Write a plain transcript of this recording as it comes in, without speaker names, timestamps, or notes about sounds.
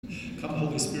Come,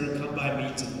 Holy Spirit, come by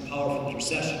means of the powerful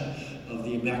intercession of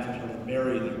the Immaculate Heart of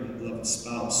Mary, the beloved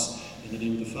spouse. In the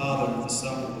name of the Father, and of the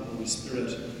Son, and of the Holy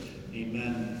Spirit.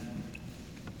 Amen.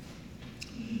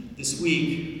 This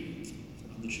week,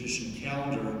 on the traditional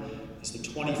calendar, is the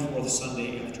 24th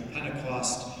Sunday after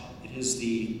Pentecost. It is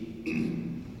the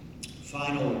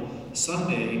final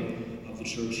Sunday of the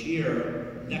church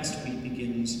year. Next week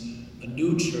begins a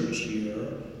new church year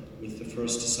with the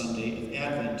first Sunday of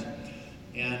Advent.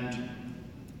 And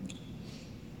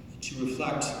to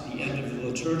reflect the end of the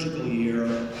liturgical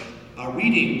year, our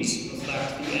readings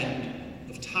reflect the end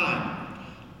of time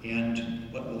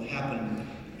and what will happen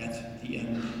at the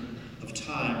end of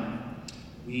time.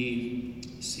 We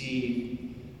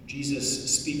see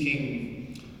Jesus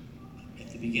speaking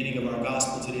at the beginning of our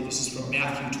gospel today. This is from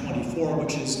Matthew 24,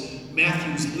 which is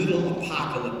Matthew's little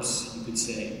apocalypse, you could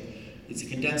say. It's a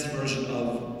condensed version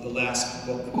of the last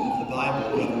book of the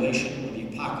Bible, Revelation, or the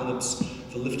Apocalypse,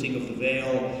 the lifting of the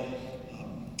veil.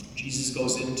 Jesus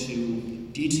goes into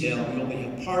detail. We only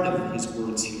have part of his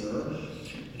words here.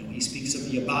 He speaks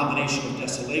of the abomination of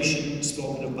desolation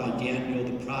spoken of by Daniel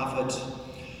the prophet.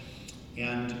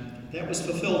 And that was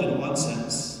fulfilled in one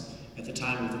sense at the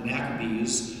time of the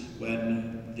Maccabees,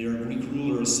 when their Greek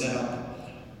rulers set up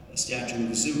a statue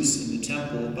of Zeus in the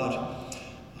temple. But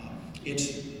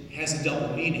it has a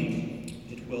double meaning.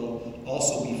 It will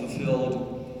also be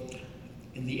fulfilled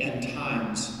in the end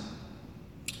times,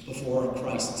 before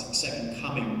Christ's second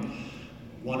coming.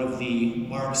 One of the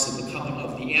marks of the coming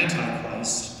of the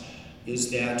Antichrist is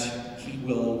that he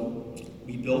will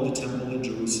rebuild the temple in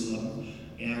Jerusalem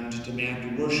and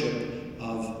demand worship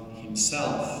of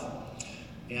himself.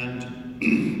 And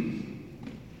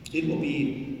it will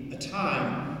be a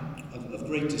time of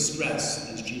great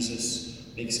distress, as Jesus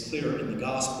makes clear in the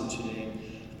gospel today.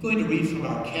 I'm going to read from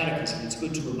our catechism. It's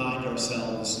good to remind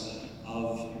ourselves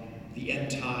of the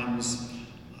end times,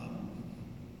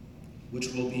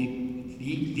 which will be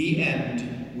the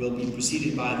end will be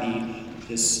preceded by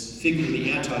this figure of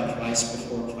the Antichrist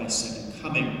before Christ's second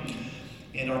coming.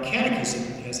 And our catechism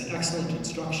has an excellent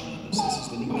instruction on this. This is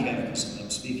the new catechism I'm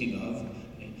speaking of,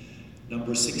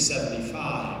 number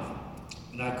 675.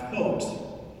 And I quote,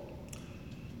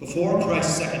 "Before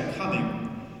Christ's second coming,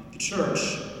 the church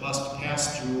must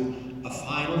pass through a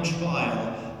final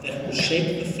trial that will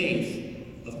shake the faith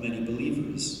of many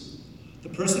believers. The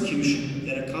persecution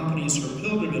that accompanies her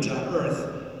pilgrimage on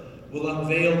earth will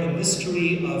unveil the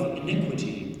mystery of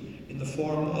iniquity in the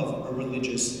form of a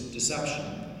religious deception.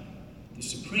 The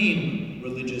supreme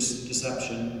religious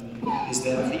deception is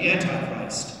that of the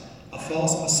Antichrist, a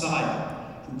false Messiah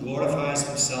who glorifies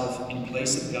himself in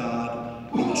place of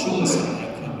God, and the true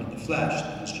Messiah come in the flesh,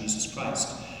 that is Jesus Christ."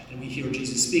 And we hear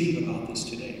Jesus speaking about this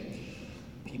today.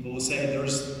 People will say,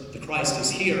 the Christ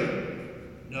is here.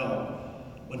 No.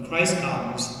 When Christ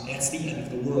comes, that's the end of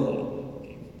the world.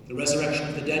 The resurrection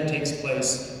of the dead takes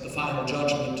place, the final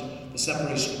judgment, the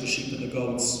separation of the sheep and the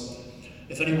goats.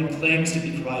 If anyone claims to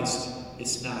be Christ,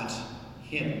 it's not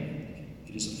him.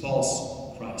 It is a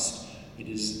false Christ. It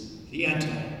is the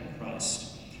Antichrist.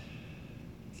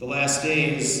 The last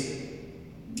days,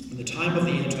 and the time of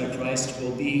the Antichrist,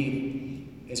 will be,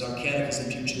 as our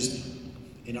catechism teaches,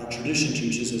 and our tradition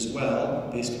teaches as well,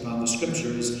 based upon the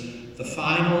scriptures, the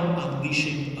final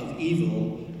unleashing of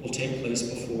evil will take place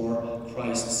before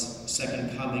Christ's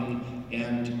second coming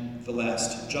and the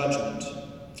last judgment.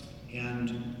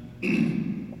 And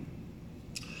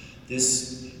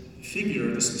this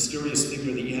figure, this mysterious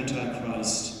figure, the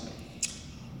Antichrist,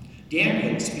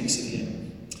 Daniel speaks of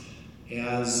him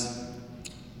as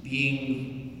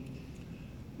being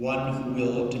one who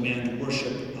will demand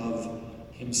worship of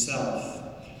himself.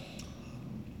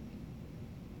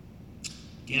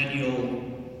 Daniel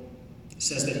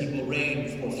says that he will reign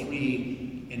for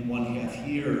 3.5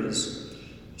 years.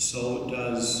 So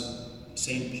does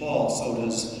St. Paul, so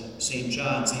does St.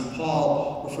 John. St.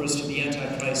 Paul refers to the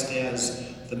Antichrist as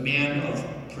the man of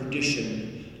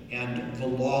perdition and the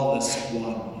lawless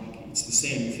one. It's the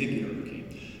same figure.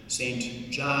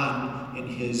 St. John, in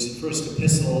his first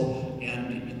epistle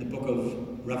and in the book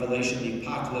of Revelation, the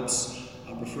Apocalypse,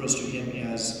 refers to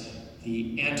him as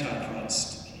the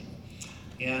Antichrist.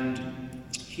 And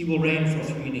he will reign for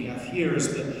 3.5 years.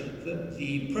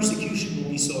 The persecution will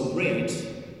be so great,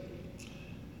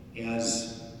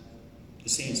 as the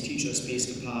saints teach us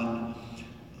based upon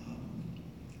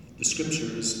the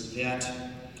scriptures, that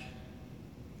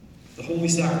the holy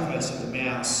sacrifice of the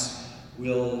Mass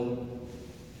will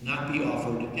not be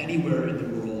offered anywhere in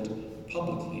the world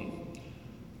publicly.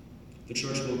 The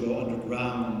church will go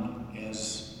underground,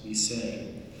 as we say.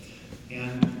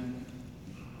 And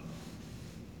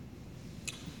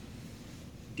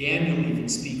Daniel even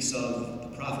speaks of,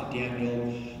 the prophet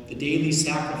Daniel, the daily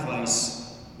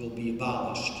sacrifice will be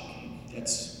abolished. Okay?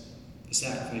 That's the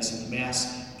sacrifice of the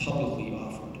Mass publicly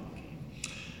offered.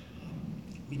 Okay?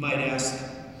 We might ask,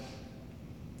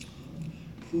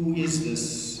 who is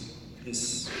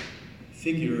this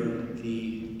figure,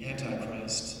 the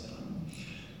Antichrist?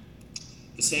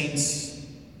 The saints,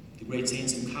 the great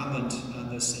saints who comment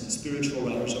on this, and spiritual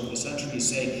writers over the centuries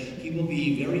say he will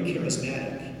be very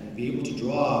charismatic. He will be able to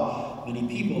draw many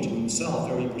people to himself,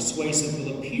 very persuasive,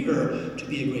 will appear to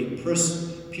be a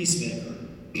great peacemaker.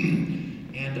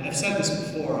 And I've said this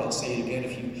before, I'll say it again,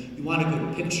 if you want a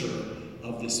good picture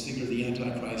of this figure of the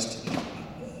Antichrist,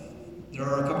 there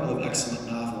are a couple of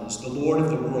excellent novels. The Lord of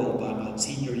the World by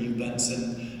Monsignor Hugh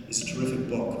Benson is a terrific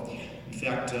book. In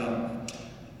fact,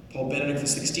 Pope Benedict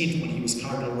XVI, when he was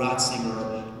Cardinal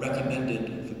Ratzinger,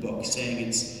 recommended the book, saying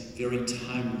it's very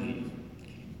timely.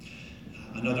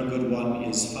 Another good one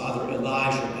is Father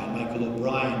Elijah by Michael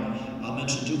O'Brien. I'll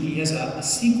mention too, he has a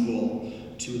sequel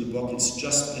to the book. It's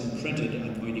just been printed.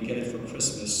 I'm going to get it for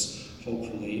Christmas,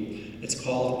 hopefully. It's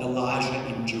called Elijah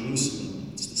in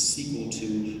Jerusalem. It's the sequel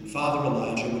to Father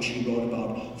Elijah, which he wrote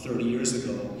about 30 years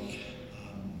ago.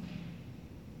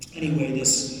 Anyway,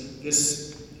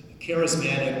 this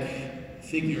charismatic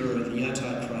figure of the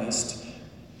Antichrist,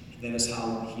 that is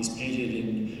how he's painted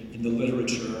in the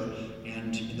literature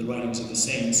and in the writings of the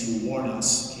saints who warn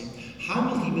us. Okay? How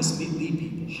will he mislead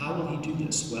people? How will he do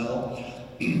this? Well,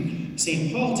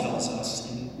 St. Paul tells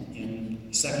us in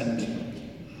 2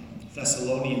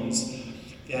 Thessalonians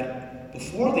that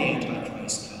before the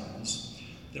Antichrist comes,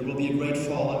 there will be a great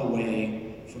falling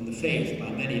away from the faith by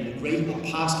many, a great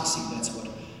apostasy, that's what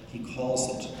he calls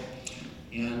it.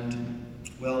 And,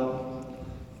 well,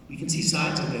 we can see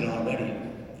signs of that already.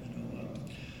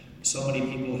 So many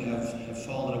people have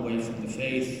fallen away from the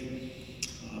faith.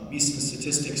 Recent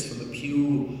statistics from the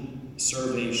Pew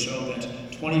survey show that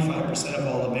 25% of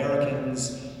all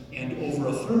Americans and over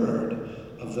a third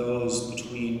of those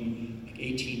between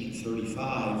 18 and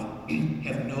 35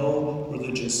 have no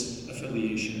religious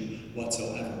affiliation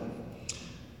whatsoever.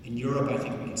 In Europe, I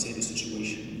think we can say the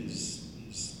situation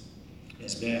is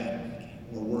as bad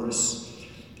or worse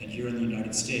than here in the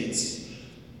United States.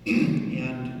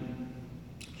 And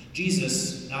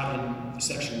Jesus, not in the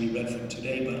section we read from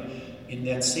today, but in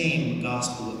that same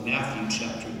Gospel of Matthew,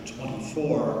 chapter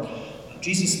 24,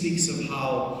 Jesus speaks of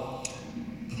how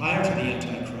prior to the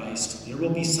Antichrist, there will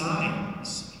be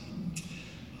signs.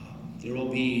 There will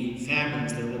be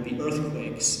famines, there will be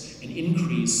earthquakes, an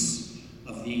increase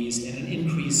of these, and an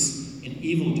increase in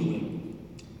evildoing.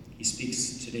 He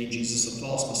speaks today, Jesus, of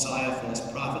false Messiah, false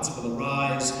prophets will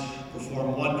arise,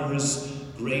 perform wonders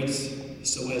great,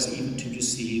 so as even to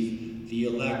deceive the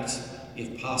elect,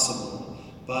 if possible.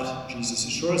 But Jesus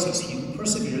assures us, he who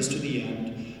perseveres to the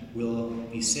end will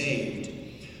be saved.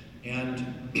 And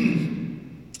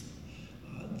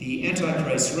the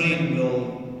Antichrist's reign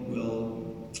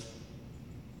will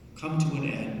come to an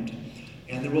end,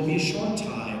 and there will be a short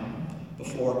time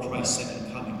before Christ's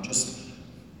second coming, just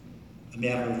a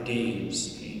matter of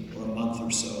days, or a month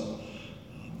or so,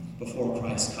 before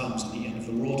Christ comes and the end of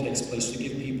the world takes place, to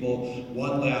give people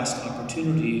one last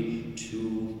opportunity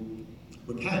to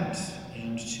repent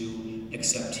and to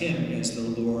accept him as their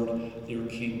Lord, their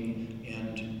King,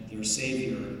 and their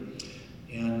Savior.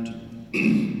 And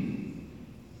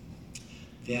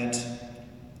that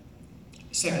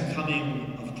second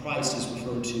coming of Christ is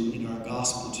referred to in our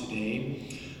gospel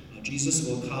today. Jesus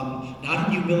will come not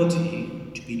in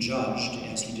humility to be judged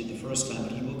as he did the first time,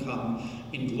 but he will come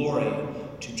in glory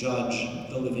to judge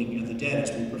the living and the dead,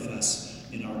 as we profess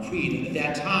in our creed. And at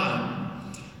that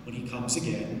time, when he comes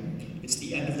again, it's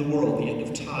the end of the world, the end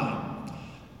of time.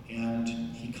 And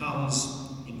he comes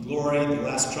in glory, the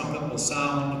last trumpet will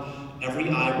sound, every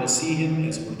eye will see him,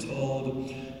 as we're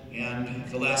told, and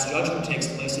the last judgment takes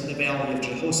place in the valley of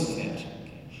Jehoshaphat.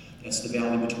 That's the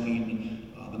valley between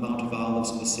the Mount of Olives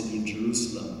and the city of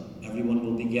Jerusalem. Everyone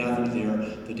will be gathered there.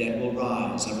 The dead will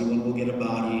rise. Everyone will get a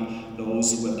body.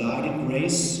 Those who have died in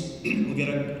grace will get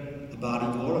a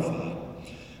body glorified.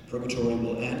 Purgatory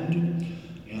will end,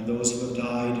 and those who have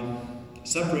died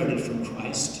separated from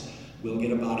Christ will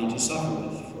get a body to suffer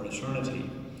with for eternity.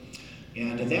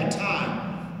 And at that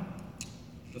time,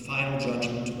 the final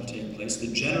judgment will take place,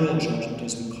 the general judgment,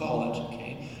 as we call it.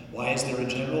 Okay? Why is there a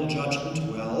general judgment?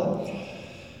 Well,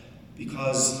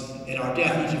 because in our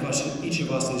death, each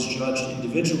of us is judged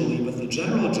individually, but the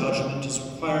general judgment is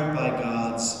required by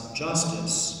God's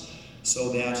justice,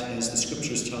 so that, as the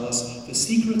scriptures tell us, the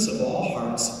secrets of all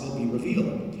hearts will be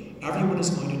revealed. Everyone is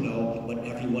going to know what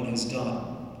everyone has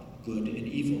done, good and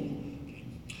evil. Okay.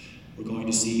 We're going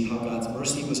to see how God's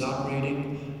mercy was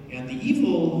operating, and the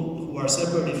evil who are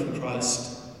separated from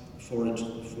Christ forever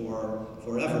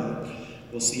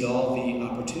will see all the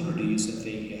opportunities that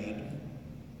they had,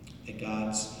 that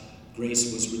God's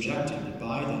grace was rejected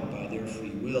by them, by their free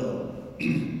will.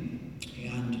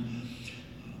 And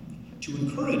to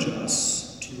encourage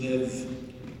us to live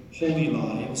holy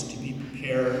lives, to be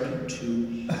prepared,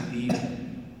 to be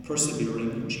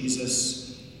persevering.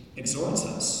 Jesus exhorts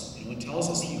us. He tells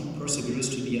us, he who perseveres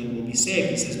to the end will be saved.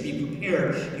 He says, be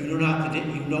prepared. You know not the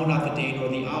day nor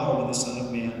the hour when the Son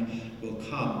of Man will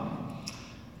come.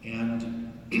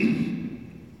 And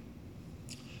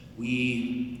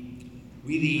we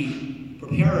really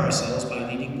prepare ourselves by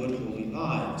leading good, holy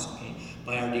lives, okay?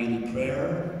 By our daily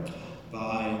prayer,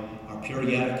 by our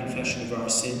periodic confession of our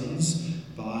sins,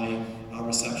 by our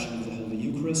reception of the Holy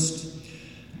Eucharist.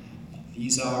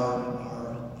 These are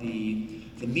the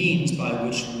means by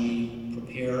which we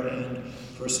prepare and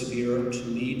persevere to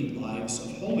lead lives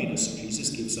of holiness.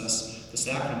 Jesus gives us the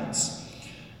sacraments.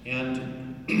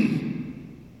 And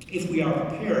if we are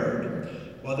prepared,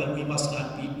 well, then we must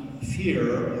not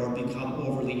fear or become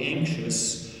overly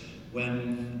anxious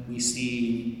when we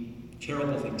see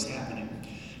terrible things happening.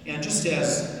 And just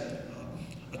as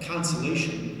a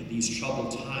consolation in these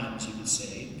troubled times, you could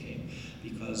say, okay,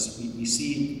 because we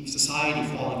see society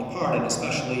falling apart, and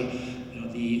especially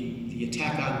the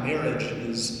attack on marriage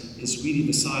is really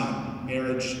the sign.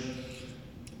 Marriage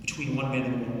between one man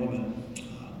and one woman.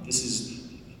 This is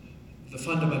the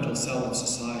fundamental cell of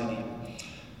society.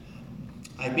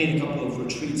 I've made a couple of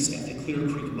retreats at the Clear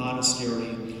Creek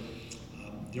Monastery.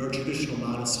 They're a traditional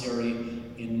monastery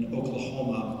in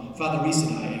Oklahoma. Father Reese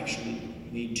and I actually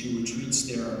made 2 retreats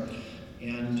there.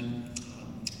 And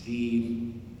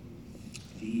the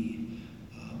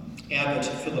abbot,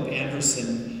 Philip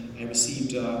Anderson, I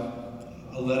received a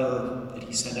letter that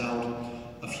he sent out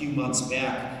a few months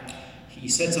back. He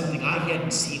said something I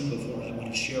hadn't seen before. I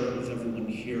want to share it with everyone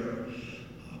here.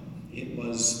 It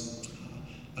was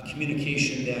a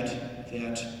communication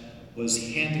that was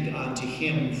handed on to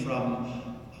him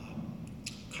from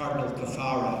Cardinal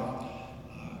Caffarra.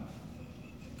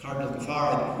 Cardinal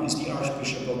Caffarra, who is the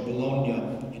Archbishop of Bologna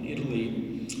in Italy.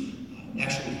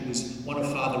 Actually, he was one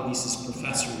of Father Reese's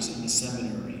professors in the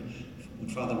seminary when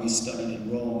Father Reese studied in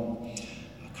Rome.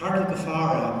 Cardinal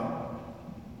Caffarra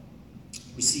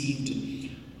received,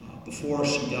 before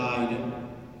she died,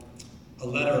 a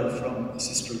letter from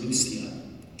Sister Lucia,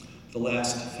 the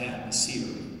last Fatima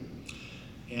seer.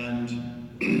 And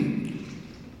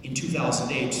in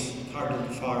 2008, Cardinal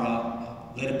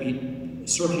Caffarra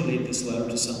circulated this letter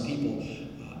to some people.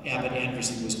 Abbot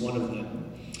Anderson was one of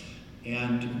them.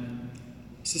 And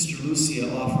Sister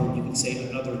Lucia offered, you could say,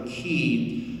 another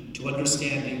key to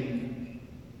understanding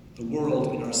the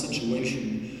world in our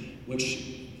situation,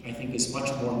 which I think is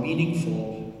much more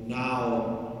meaningful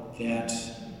now that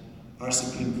our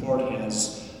Supreme Court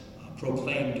has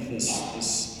proclaimed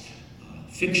this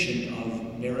fiction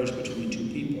of marriage between 2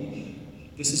 people.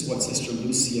 This is what Sister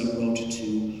Lucia wrote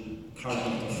to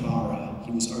Cardinal Caffarra.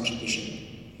 He was Archbishop.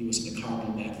 He was a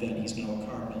cardinal back then. He's now a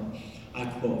cardinal. I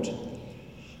quote,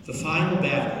 "The final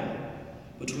battle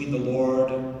between the Lord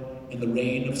and the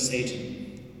reign of Satan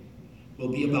will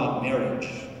be about marriage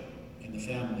and the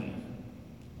family.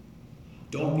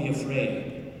 Don't be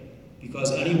afraid,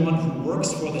 because anyone who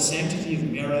works for the sanctity of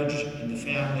marriage and the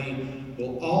family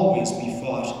will always be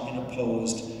fought and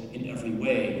opposed in every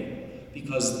way,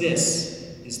 because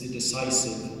this is the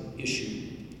decisive issue.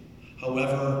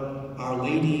 However, Our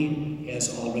Lady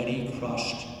has already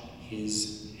crushed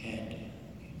his head."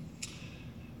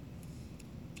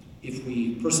 If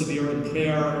we persevere in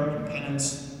prayer, in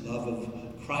penance, love of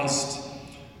Christ,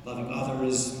 loving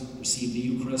others, receive the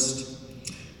Eucharist,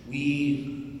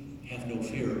 we have no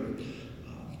fear.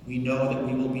 We know that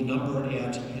we will be numbered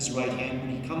at his right hand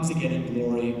when he comes again in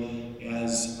glory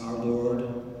as our Lord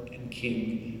and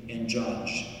King and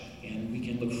Judge. And we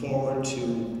can look forward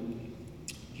to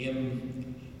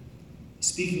him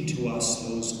speaking to us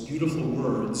those beautiful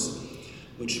words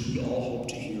which we all hope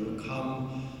to hear.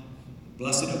 "Come,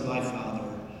 blessed of my Father,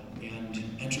 and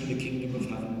enter the kingdom of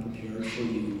heaven prepared for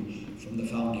you from the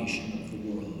foundation of the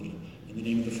world. In the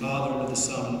name of the Father, and of the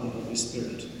Son, and of the Holy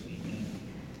Spirit.